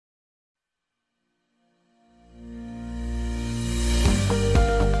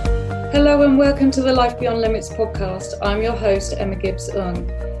Hello and welcome to the Life Beyond Limits podcast. I'm your host, Emma Gibbs-ng.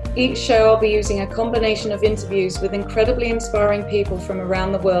 Each show I'll be using a combination of interviews with incredibly inspiring people from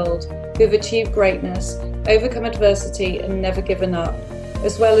around the world who have achieved greatness, overcome adversity and never given up,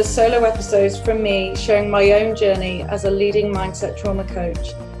 as well as solo episodes from me sharing my own journey as a leading mindset trauma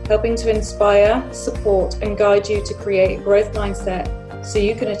coach, helping to inspire, support and guide you to create a growth mindset so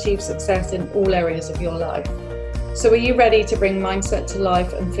you can achieve success in all areas of your life. So are you ready to bring mindset to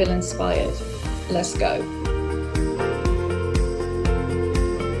life and feel inspired? Let's go.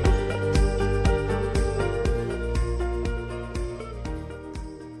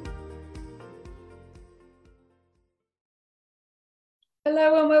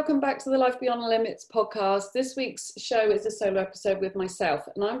 Hello and welcome back to the Life Beyond Limits podcast. This week's show is a solo episode with myself,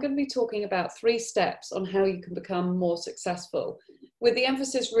 and I'm going to be talking about 3 steps on how you can become more successful, with the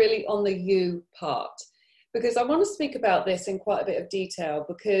emphasis really on the you part. Because I want to speak about this in quite a bit of detail,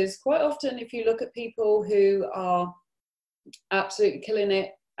 because quite often if you look at people who are absolutely killing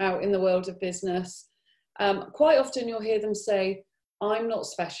it out in the world of business, quite often you'll hear them say, I'm not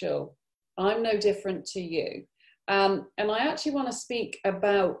special, I'm no different to you. And I actually want to speak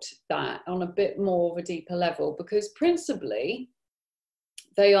about that on a bit more of a deeper level, because principally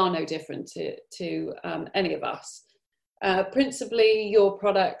they are no different to any of us. Principally, your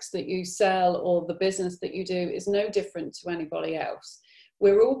products that you sell or the business that you do is no different to anybody else.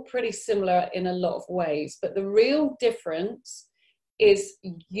 We're all pretty similar in a lot of ways, but the real difference is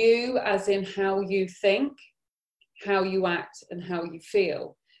you, as in how you think, how you act, and how you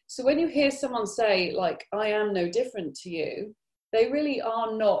feel. So when you hear someone say, like, I am no different to you, they really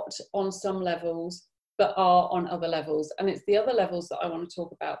are not on some levels, but are on other levels. And it's the other levels that I want to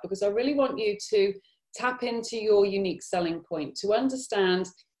talk about, because I really want you to tap into your unique selling point, to understand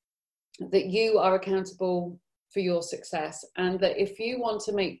that you are accountable for your success, and that if you want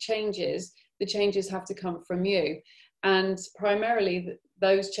to make changes, the changes have to come from you. And primarily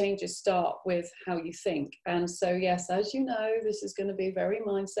those changes start with how you think. And so, yes, as you know, this is going to be very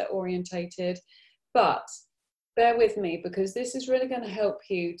mindset orientated, but bear with me, because this is really going to help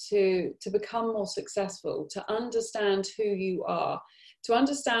you to become more successful, to understand who you are, to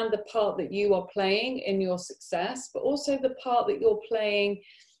understand the part that you are playing in your success, but also the part that you're playing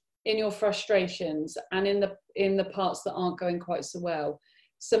in your frustrations and in the parts that aren't going quite so well.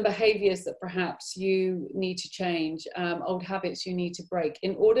 Some behaviors that perhaps you need to change, old habits you need to break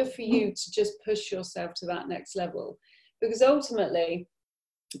in order for you to just push yourself to that next level. Because ultimately,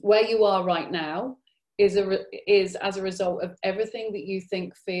 where you are right now is as a result of everything that you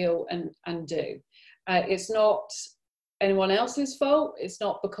think, feel, and do. It's not anyone else's fault. It's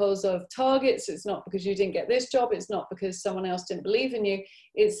not because of targets. It's not because you didn't get this job. It's not because someone else didn't believe in you.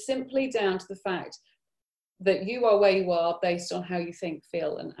 It's simply down to the fact that you are where you are based on how you think,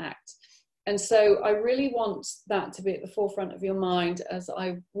 feel, and act. And so I really want that to be at the forefront of your mind as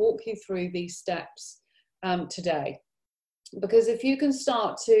I walk you through these steps today. Because if you can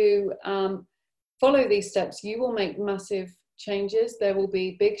start to follow these steps, you will make massive changes. There will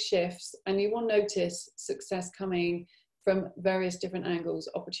be big shifts, and you will notice success coming from various different angles,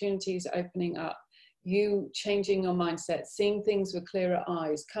 opportunities opening up, you changing your mindset, seeing things with clearer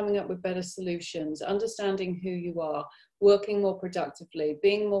eyes, coming up with better solutions, understanding who you are, working more productively,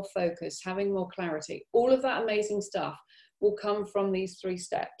 being more focused, having more clarity. All of that amazing stuff will come from these 3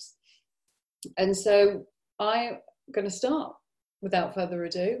 steps. And so I'm going to start without further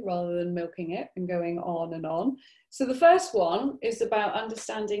ado, rather than milking it and going on and on. So the first one is about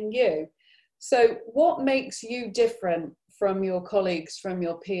understanding you. So what makes you different from your colleagues, from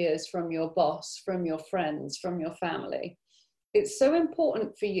your peers, from your boss, from your friends, from your family? It's so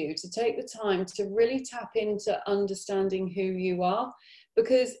important for you to take the time to really tap into understanding who you are,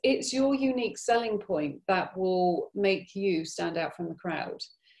 because it's your unique selling point that will make you stand out from the crowd,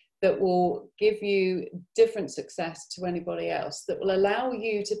 that will give you different success to anybody else, that will allow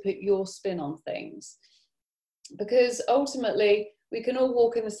you to put your spin on things. Because ultimately, we can all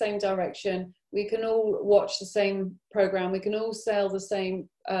walk in the same direction, we can all watch the same program, we can all sell the same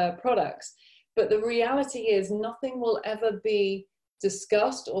products, but the reality is nothing will ever be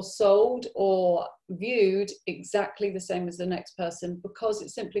discussed or sold or viewed exactly the same as the next person, because it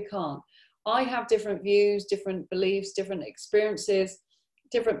simply can't. I have different views, different beliefs, different experiences,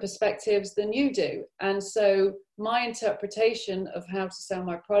 different perspectives than you do. And so my interpretation of how to sell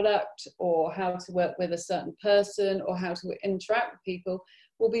my product, or how to work with a certain person, or how to interact with people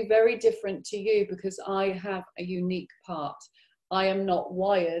will be very different to you, because I have a unique part. I am not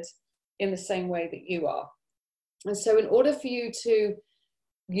wired in the same way that you are. And so in order for you to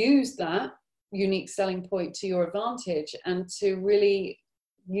use that unique selling point to your advantage and to really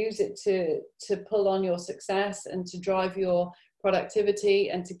use it to pull on your success and to drive your productivity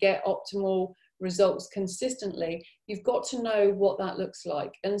and to get optimal results consistently, you've got to know what that looks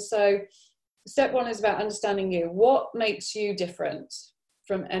like. And so step one is about understanding you. What makes you different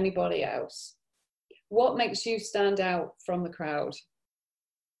from anybody else? What makes you stand out from the crowd,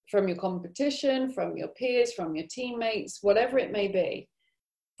 from your competition, from your peers, from your teammates, whatever it may be,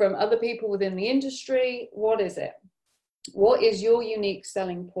 from other people within the industry? What is it? What is your unique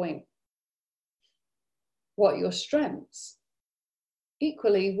selling point? What are your strengths?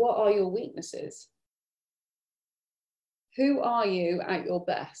 Equally, what are your weaknesses? Who are you at your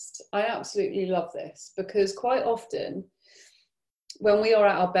best? I absolutely love this, because quite often when we are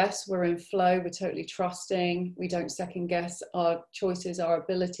at our best, we're in flow, we're totally trusting, we don't second guess our choices, our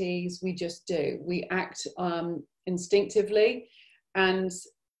abilities, we just do. We act instinctively and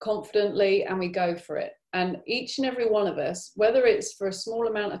confidently, and we go for it. And each and every one of us, whether it's for a small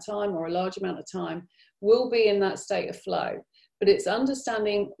amount of time or a large amount of time, will be in that state of flow. But it's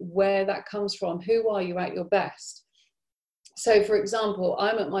understanding where that comes from. Who are you at your best? So for example,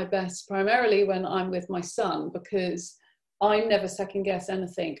 I'm at my best primarily when I'm with my son, because I never second guess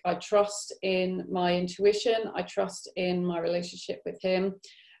anything. I trust in my intuition. I trust in my relationship with him.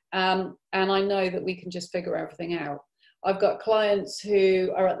 And I know that we can just figure everything out. I've got clients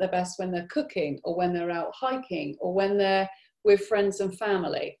who are at their best when they're cooking, or when they're out hiking, or when they're with friends and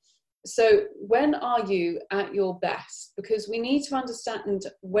family. So when are you at your best? Because we need to understand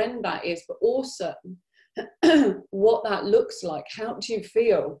when that is, but also what that looks like. How do you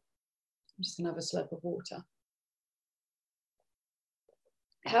feel? I'm just gonna have a slurp of water.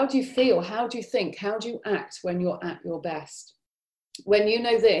 How do you feel? How do you think? How do you act when you're at your best? When you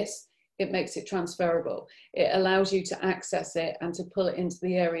know this, it makes it transferable. It allows you to access it and to pull it into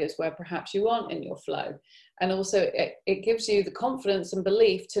the areas where perhaps you aren't in your flow. And also it gives you the confidence and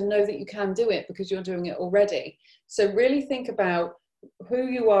belief to know that you can do it, because you're doing it already. So really think about who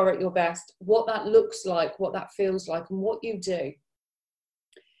you are at your best, what that looks like, what that feels like, and what you do.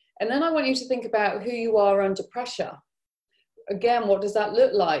 And then I want you to think about who you are under pressure. Again, what does that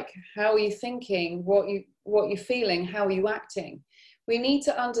look like? How are you thinking? What you're feeling? How are you acting? We need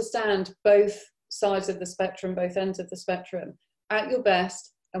to understand both sides of the spectrum, both ends of the spectrum, at your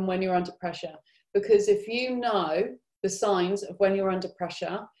best and when you're under pressure. Because if you know the signs of when you're under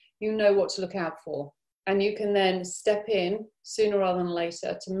pressure, you know what to look out for. And you can then step in sooner rather than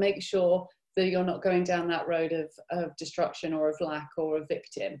later to make sure that you're not going down that road of destruction or of lack or a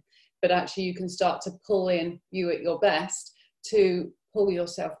victim. But actually you can start to pull in you at your best to pull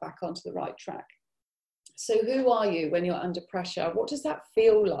yourself back onto the right track. So who are you when you're under pressure? What does that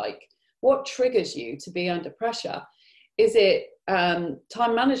feel like? What triggers you to be under pressure? Is it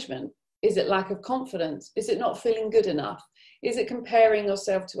time management? Is it lack of confidence? Is it not feeling good enough? Is it comparing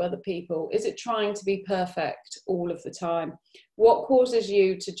yourself to other people? Is it trying to be perfect all of the time? What causes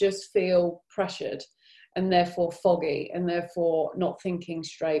you to just feel pressured and therefore foggy and therefore not thinking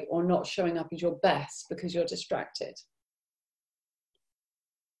straight or not showing up as your best because you're distracted?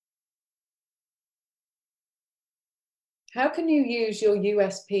 How can you use your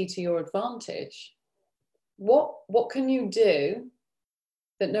USP to your advantage? What can you do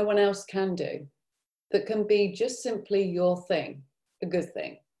that no one else can do, that can be just simply your thing, a good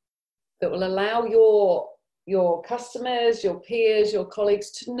thing, that will allow your customers, your peers, your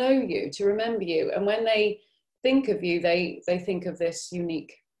colleagues to know you, to remember you. And when they think of you, they think of this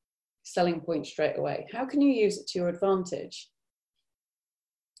unique selling point straight away. How can you use it to your advantage?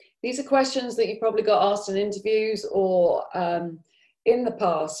 These are questions that you probably got asked in interviews or in the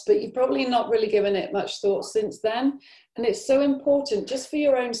past, but you've probably not really given it much thought since then. And it's so important just for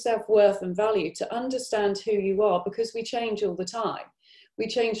your own self-worth and value to understand who you are, because we change all the time. We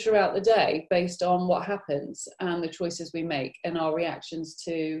change throughout the day based on what happens and the choices we make and our reactions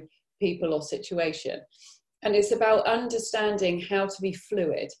to people or situation. And it's about understanding how to be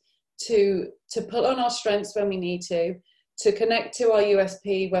fluid, to pull on our strengths when we need to connect to our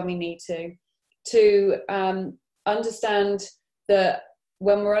USP when we need to understand that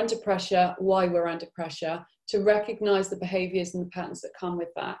when we're under pressure, why we're under pressure, to recognize the behaviors and the patterns that come with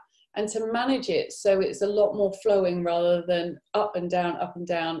that, and to manage it so it's a lot more flowing rather than up and down,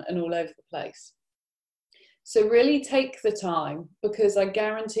 and all over the place. So really take the time, because I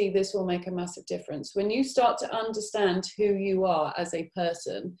guarantee this will make a massive difference. When you start to understand who you are as a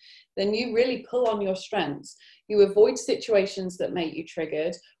person, then you really pull on your strengths. You avoid situations that make you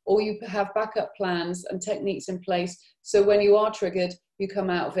triggered, or you have backup plans and techniques in place. So when you are triggered, you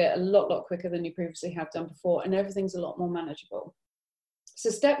come out of it a lot quicker than you previously have done before, and everything's a lot more manageable. So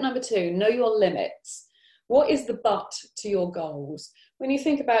step number 2, know your limits. What is the but to your goals? When you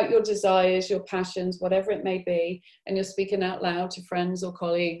think about your desires, your passions, whatever it may be, and you're speaking out loud to friends or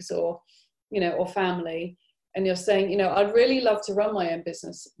colleagues or, or family, and you're saying, I'd really love to run my own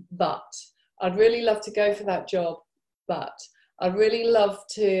business, but I'd really love to go for that job, but I'd really love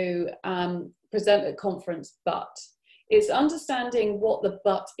to present at a conference, but it's understanding what the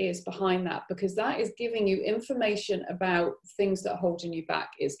but is behind that, because that is giving you information about things that are holding you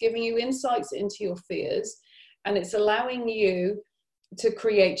back. It's giving you insights into your fears, and it's allowing you to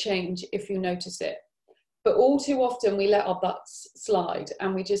create change if you notice it. But all too often we let our buts slide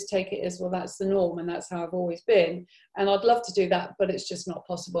and we just take it as, well, that's the norm and that's how I've always been. And I'd love to do that, but it's just not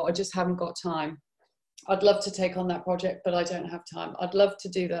possible. I just haven't got time. I'd love to take on that project, but I don't have time. I'd love to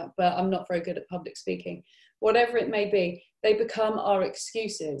do that, but I'm not very good at public speaking. Whatever it may be, they become our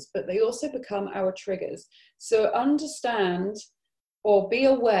excuses, but they also become our triggers. So understand or be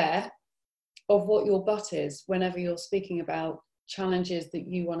aware of what your but is whenever you're speaking about challenges that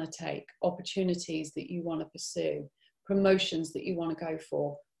you want to take, opportunities that you want to pursue, promotions that you want to go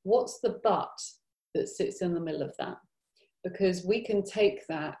for. What's the but that sits in the middle of that? Because we can take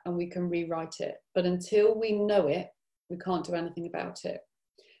that and we can rewrite it. But until we know it, we can't do anything about it.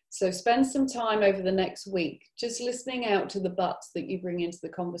 So spend some time over the next week just listening out to the buts that you bring into the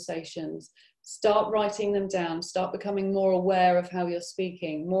conversations. Start writing them down. Start becoming more aware of how you're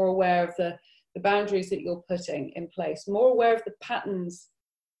speaking, more aware of the boundaries that you're putting in place, more aware of the patterns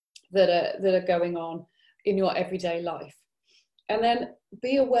that are going on in your everyday life. And then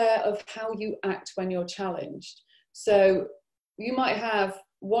be aware of how you act when you're challenged. So you might have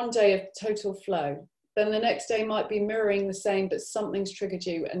one day of total flow, then the next day might be mirroring the same, but something's triggered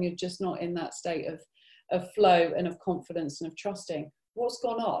you and you're just not in that state of flow and of confidence and of trusting. What's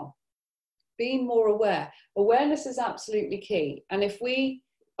gone on? Being more aware. Awareness is absolutely key. And if we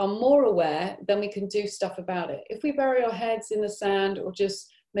are more aware, then we can do stuff about it. If we bury our heads in the sand or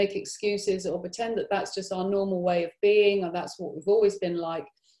just make excuses or pretend that that's just our normal way of being or that's what we've always been like,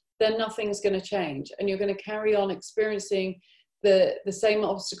 then nothing's going to change. And you're going to carry on experiencing the same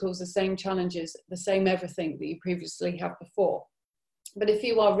obstacles, the same challenges, the same everything that you previously have before. But if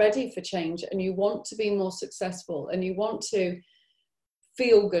you are ready for change and you want to be more successful and you want to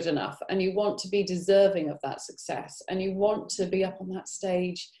feel good enough and you want to be deserving of that success and you want to be up on that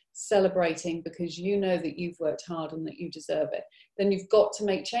stage celebrating because you know that you've worked hard and that you deserve it, then you've got to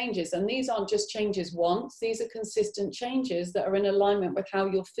make changes. And these aren't just changes once, these are consistent changes that are in alignment with how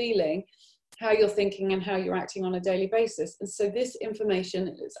you're feeling, how you're thinking and how you're acting on a daily basis. And so this information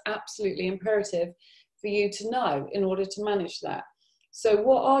is absolutely imperative for you to know in order to manage that. So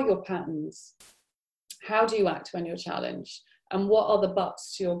what are your patterns? How do you act when you're challenged? And what are the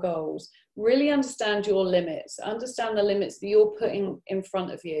buts to your goals? Really understand your limits. Understand the limits that you're putting in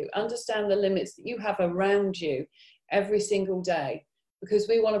front of you. Understand the limits that you have around you every single day, because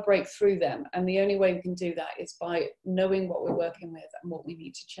we want to break through them. And the only way we can do that is by knowing what we're working with and what we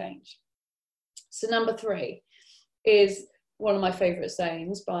need to change. So number 3 is one of my favorite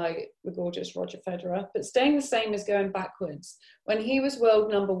sayings by the gorgeous Roger Federer, but staying the same is going backwards. When he was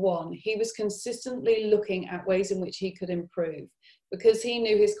world number 1, he was consistently looking at ways in which he could improve because he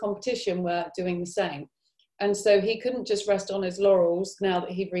knew his competition were doing the same. And so he couldn't just rest on his laurels now that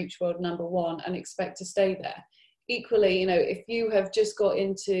he'd reached world number 1 and expect to stay there. Equally, if you have just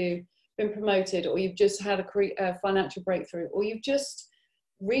been promoted, or you've just had a financial breakthrough, or you've just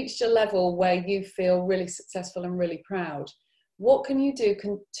reached a level where you feel really successful and really proud, what can you do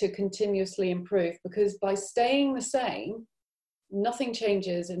to continuously improve? Because by staying the same, nothing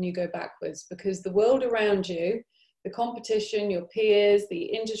changes and you go backwards, because the world around you, the competition, your peers, the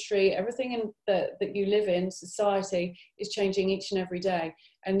industry, everything that you live in, society, is changing each and every day.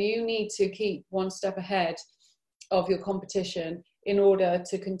 And you need to keep one step ahead of your competition in order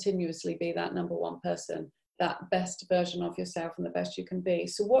to continuously be that number 1 person, that best version of yourself and the best you can be.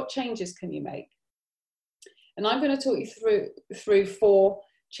 So what changes can you make? And I'm going to talk you through 4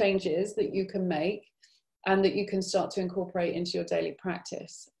 changes that you can make and that you can start to incorporate into your daily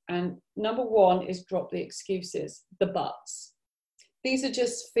practice. And number 1 is drop the excuses, the buts. These are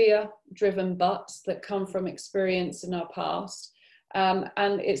just fear-driven buts that come from experience in our past. And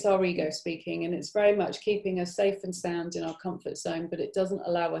it's our ego speaking, and it's very much keeping us safe and sound in our comfort zone, but it doesn't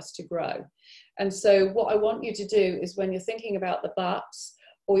allow us to grow. And so what I want you to do is, when you're thinking about the buts,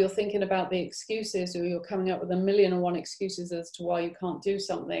 or you're thinking about the excuses, or you're coming up with 1,000,001 excuses as to why you can't do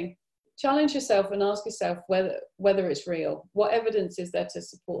something, challenge yourself and ask yourself whether it's real. What evidence is there to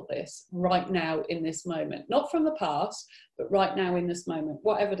support this right now in this moment? Not from the past, but right now in this moment.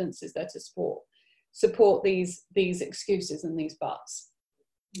 What evidence is there to support these excuses and these buts?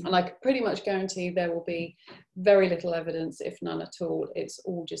 And I can pretty much guarantee there will be very little evidence, if none at all. It's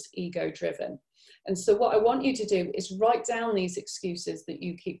all just ego driven. And so what I want you to do is write down these excuses that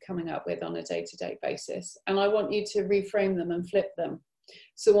you keep coming up with on a day-to-day basis. And I want you to reframe them and flip them.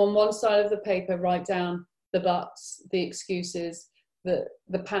 So on one side of the paper, write down the buts, the excuses, the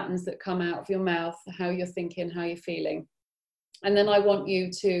patterns that come out of your mouth, how you're thinking, how you're feeling. And then I want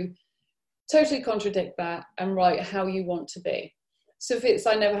you to totally contradict that and write how you want to be. So if it's,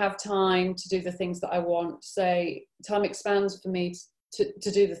 I never have time to do the things that I want, say, time expands for me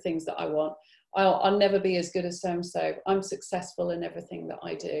to do the things that I want. I'll never be as good as so-and-so. I'm successful in everything that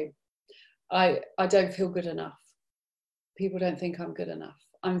I do. I don't feel good enough. People don't think I'm good enough.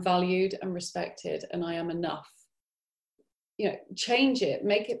 I'm valued and respected, and I am enough. You know, change it,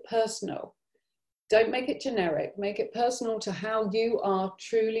 make it personal. Don't make it generic, make it personal to how you are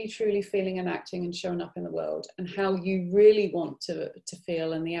truly, truly feeling and acting and showing up in the world, and how you really want to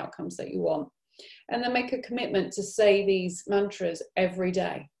feel and the outcomes that you want. And then make a commitment to say these mantras every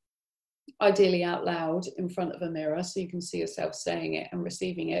day, ideally out loud in front of a mirror so you can see yourself saying it and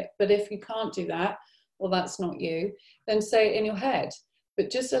receiving it. But if you can't do that, well, that's not you, then say it in your head. But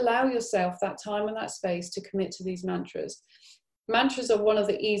just allow yourself that time and that space to commit to these mantras. Mantras are one of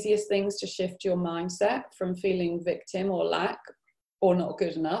the easiest things to shift your mindset from feeling victim or lack or not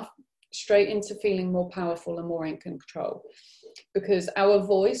good enough straight into feeling more powerful and more in control, because our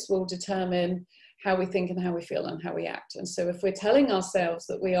voice will determine how we think and how we feel and how we act. And so if we're telling ourselves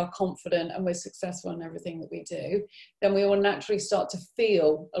that we are confident and we're successful in everything that we do, then we will naturally start to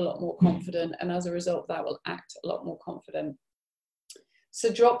feel a lot more confident, and as a result that will act a lot more confident.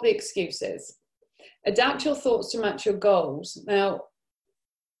 So drop the excuses. Adapt your thoughts to match your goals. Now,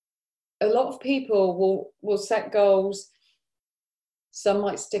 a lot of people will set goals. Some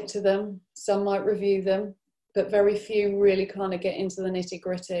might stick to them, some might review them, but very few really kind of get into the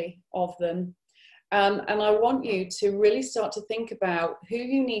nitty-gritty of them. And I want you to really start to think about who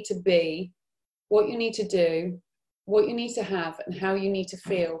you need to be, what you need to do, what you need to have, and how you need to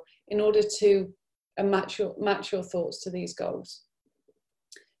feel in order to match your thoughts to these goals.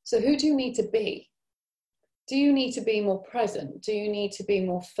 So who do you need to be? Do you need to be more present? Do you need to be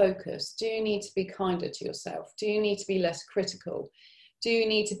more focused? Do you need to be kinder to yourself? Do you need to be less critical? Do you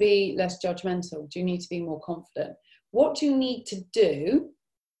need to be less judgmental? Do you need to be more confident? What do you need to do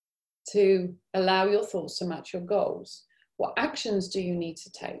to allow your thoughts to match your goals? What actions do you need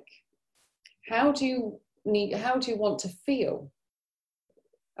to take? How do you want to feel?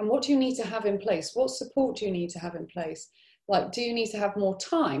 And what do you need to have in place? What support do you need to have in place? Like, do you need to have more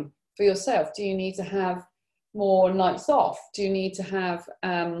time for yourself? Do you need to have more nights off? Do you need to have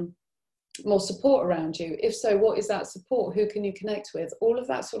more support around you? If so, what is that support? Who can you connect with? All of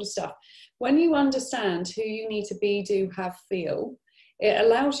that sort of stuff. When you understand who you need to be, do, have, feel, it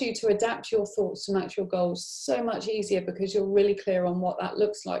allows you to adapt your thoughts to match your goals so much easier, because you're really clear on what that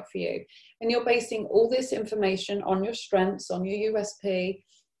looks like for you. And you're basing all this information on your strengths, on your USP,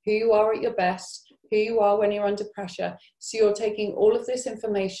 who you are at your best, who you are when you're under pressure. So you're taking all of this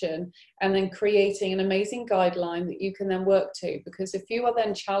information and then creating an amazing guideline that you can then work to. Because if you are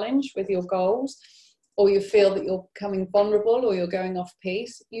then challenged with your goals, or you feel that you're becoming vulnerable or you're going off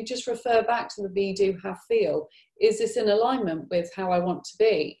piece, you just refer back to the be, do, have, feel. Is this in alignment with how I want to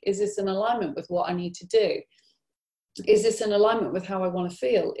be? Is this in alignment with what I need to do? Is this in alignment with how I want to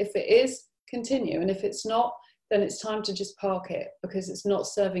feel? If it is, continue. And if it's not, then it's time to just park it, because it's not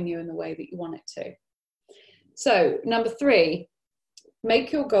serving you in the way that you want it to. So, number 3,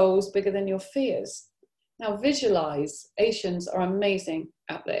 make your goals bigger than your fears. Now, visualizations are amazing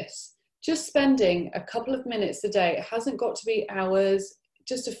at this. Just spending a couple of minutes a day, it hasn't got to be hours,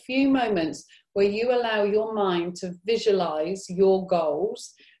 just a few moments where you allow your mind to visualize your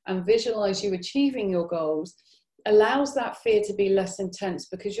goals and visualize you achieving your goals, allows that fear to be less intense,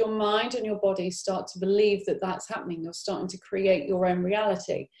 because your mind and your body start to believe that that's happening. You're starting to create your own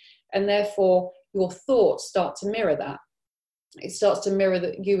reality, and therefore your thoughts start to mirror that. It starts to mirror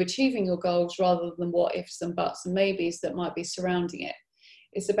that you achieving your goals rather than what ifs and buts and maybes that might be surrounding it.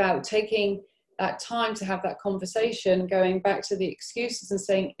 It's about taking that time to have that conversation, going back to the excuses and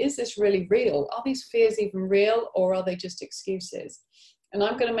saying, is this really real? Are these fears even real, or are they just excuses? And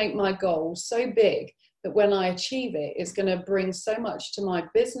I'm going to make my goal so big that when I achieve it, it's going to bring so much to my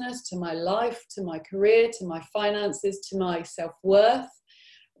business, to my life, to my career, to my finances, to my self-worth,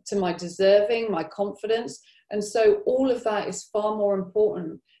 to my deserving, my confidence. And so all of that is far more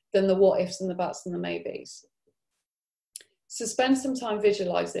important than the what ifs and the buts and the maybes. So spend some time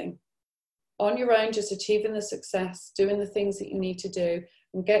visualizing on your own, just achieving the success, doing the things that you need to do,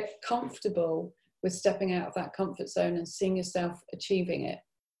 and get comfortable with stepping out of that comfort zone and seeing yourself achieving it.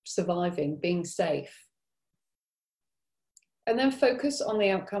 surviving, being safe. And then focus on the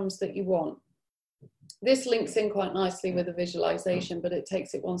outcomes that you want. This links in quite nicely with a visualization, but it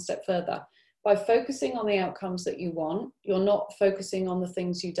takes it one step further. By focusing on the outcomes that you want, you're not focusing on the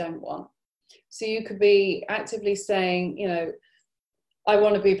things you don't want. So you could be actively saying, you know, I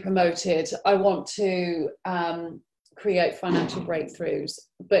want to be promoted. I want to create financial breakthroughs.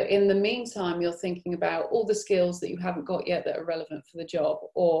 But in the meantime, you're thinking about all the skills that you haven't got yet that are relevant for the job,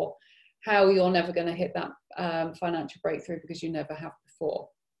 or how you're never going to hit that financial breakthrough because you never have before.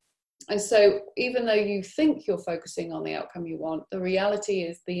 And so even though you think you're focusing on the outcome you want, the reality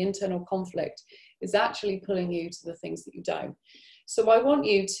is the internal conflict is actually pulling you to the things that you don't. So I want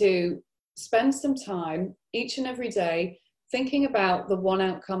you to spend some time each and every day thinking about the one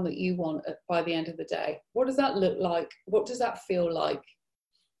outcome that you want by the end of the day. What does that look like? What does that feel like?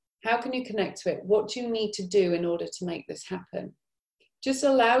 How can you connect to it? What do you need to do in order to make this happen? Just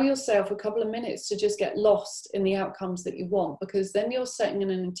allow yourself a couple of minutes to just get lost in the outcomes that you want, because then you're setting an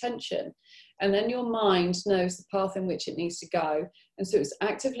intention, and then your mind knows the path in which it needs to go. And so it's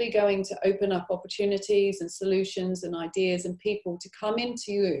actively going to open up opportunities and solutions and ideas and people to come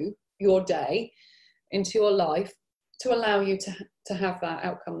into you, your day, into your life, to allow you to have that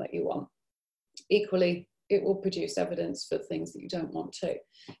outcome that you want. Equally, it will produce evidence for things that you don't want to.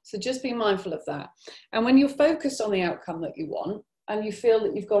 So just be mindful of that. And when you're focused on the outcome that you want, and you feel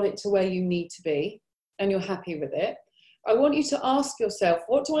that you've got it to where you need to be, and you're happy with it, I want you to ask yourself,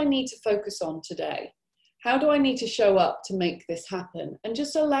 what do I need to focus on today? How do I need to show up to make this happen? And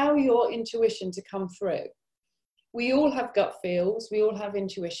just allow your intuition to come through. We all have gut feels, we all have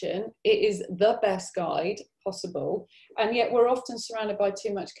intuition. It is the best guide possible, and yet we're often surrounded by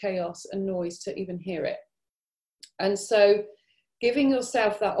too much chaos and noise to even hear it. And so giving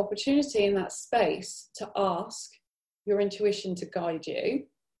yourself that opportunity and that space to ask your intuition to guide you,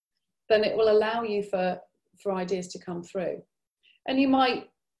 then it will allow you for ideas to come through. And you might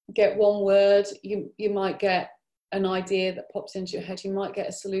get one word, you might get an idea that pops into your head, you might get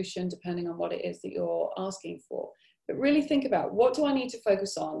a solution depending on what it is that you're asking for. But really think about, what do I need to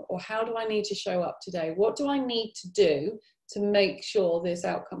focus on, or how do I need to show up today? What do I need to do to make sure this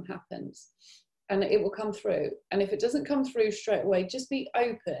outcome happens? And it will come through. And if it doesn't come through straight away, just be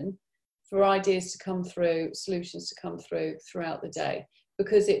open for ideas to come through, solutions to come through throughout the day,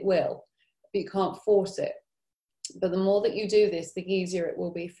 because it will. But you can't force it. But the more that you do this, the easier it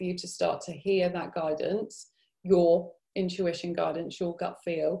will be for you to start to hear that guidance, your intuition guidance, your gut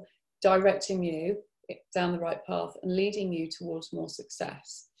feel, directing you down the right path and leading you towards more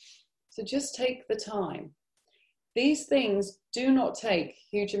success. So just take the time. These things do not take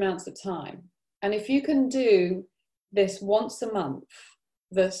huge amounts of time. And if you can do this once a month,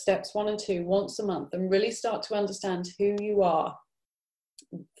 the steps 1 and 2 once a month, and really start to understand who you are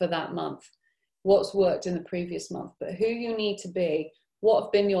for that month, what's worked in the previous month, but who you need to be, what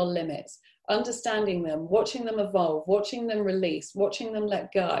have been your limits, understanding them, watching them evolve, watching them release, watching them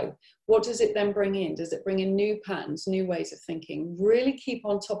let go. What does it then bring in? Does it bring in new patterns, new ways of thinking? Really keep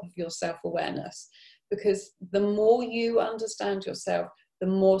on top of your self-awareness, because the more you understand yourself, the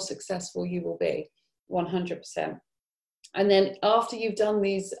more successful you will be, 100%. And then after you've done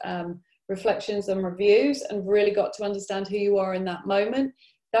these reflections and reviews and really got to understand who you are in that moment,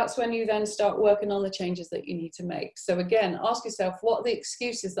 that's when you then start working on the changes that you need to make. So again, ask yourself, what are the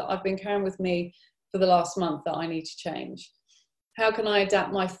excuses that I've been carrying with me for the last month that I need to change? How can I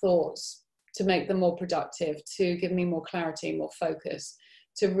adapt my thoughts to make them more productive, to give me more clarity, more focus,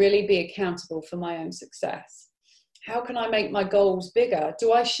 to really be accountable for my own success? How can I make my goals bigger?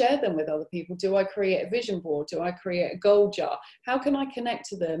 Do I share them with other people? Do I create a vision board? Do I create a goal jar? How can I connect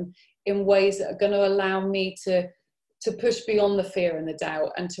to them in ways that are going to allow me to push beyond the fear and the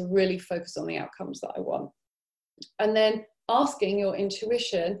doubt, and to really focus on the outcomes that I want? And then asking your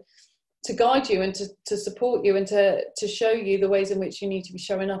intuition to guide you and to support you and to show you the ways in which you need to be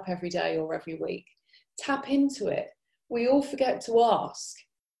showing up every day or every week. Tap into it. We all forget to ask,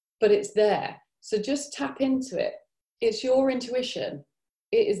 but it's there. So just tap into it. It's your intuition.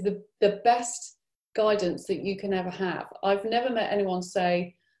 It is the best guidance that you can ever have. I've never met anyone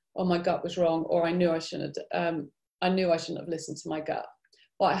say, oh, my gut was wrong, or I knew I shouldn't have listened to my gut.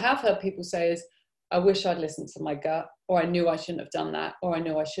 What I have heard people say is, I wish I'd listened to my gut, or I knew I shouldn't have done that, or I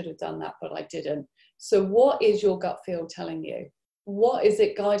knew I should have done that, but I didn't. So what is your gut feel telling you? What is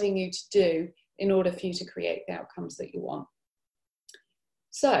it guiding you to do in order for you to create the outcomes that you want?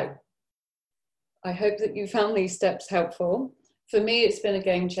 So I hope that you found these steps helpful. For me, it's been a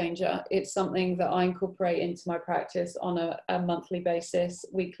game changer. It's something that I incorporate into my practice on a monthly basis,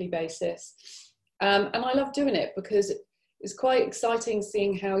 weekly basis. And I love doing it because It's quite exciting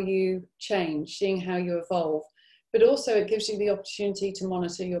seeing how you change, seeing how you evolve, but also it gives you the opportunity to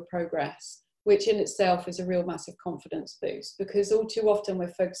monitor your progress, which in itself is a real massive confidence boost, because all too often we're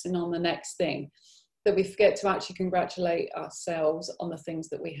focusing on the next thing, that we forget to actually congratulate ourselves on the things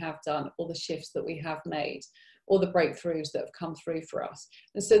that we have done, or the shifts that we have made, or the breakthroughs that have come through for us.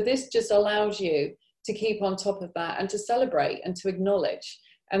 And so this just allows you to keep on top of that and to celebrate and to acknowledge.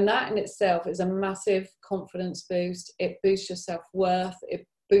 And that in itself is a massive confidence boost. It boosts your self-worth. It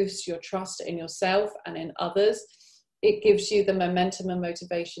boosts your trust in yourself and in others. It gives you the momentum and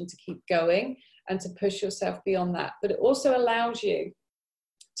motivation to keep going and to push yourself beyond that. But it also allows you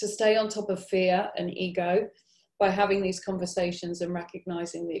to stay on top of fear and ego by having these conversations and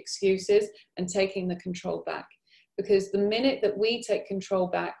recognizing the excuses and taking the control back. Because the minute that we take control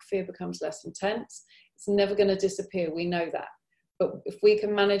back, fear becomes less intense. It's never going to disappear. We know that. But if we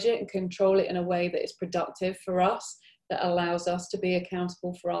can manage it and control it in a way that is productive for us, that allows us to be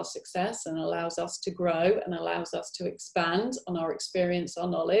accountable for our success and allows us to grow and allows us to expand on our experience, our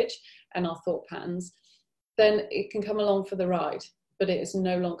knowledge and our thought patterns, then it can come along for the ride, but it is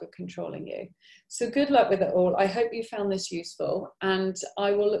no longer controlling you. So good luck with it all. I hope you found this useful, and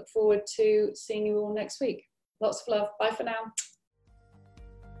I will look forward to seeing you all next week. Lots of love. Bye for now.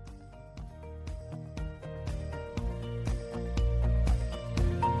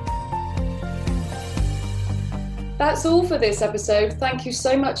 That's all for this episode. Thank you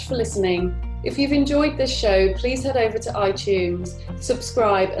so much for listening. If you've enjoyed this show, please head over to iTunes,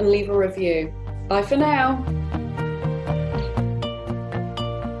 subscribe and leave a review. Bye for now.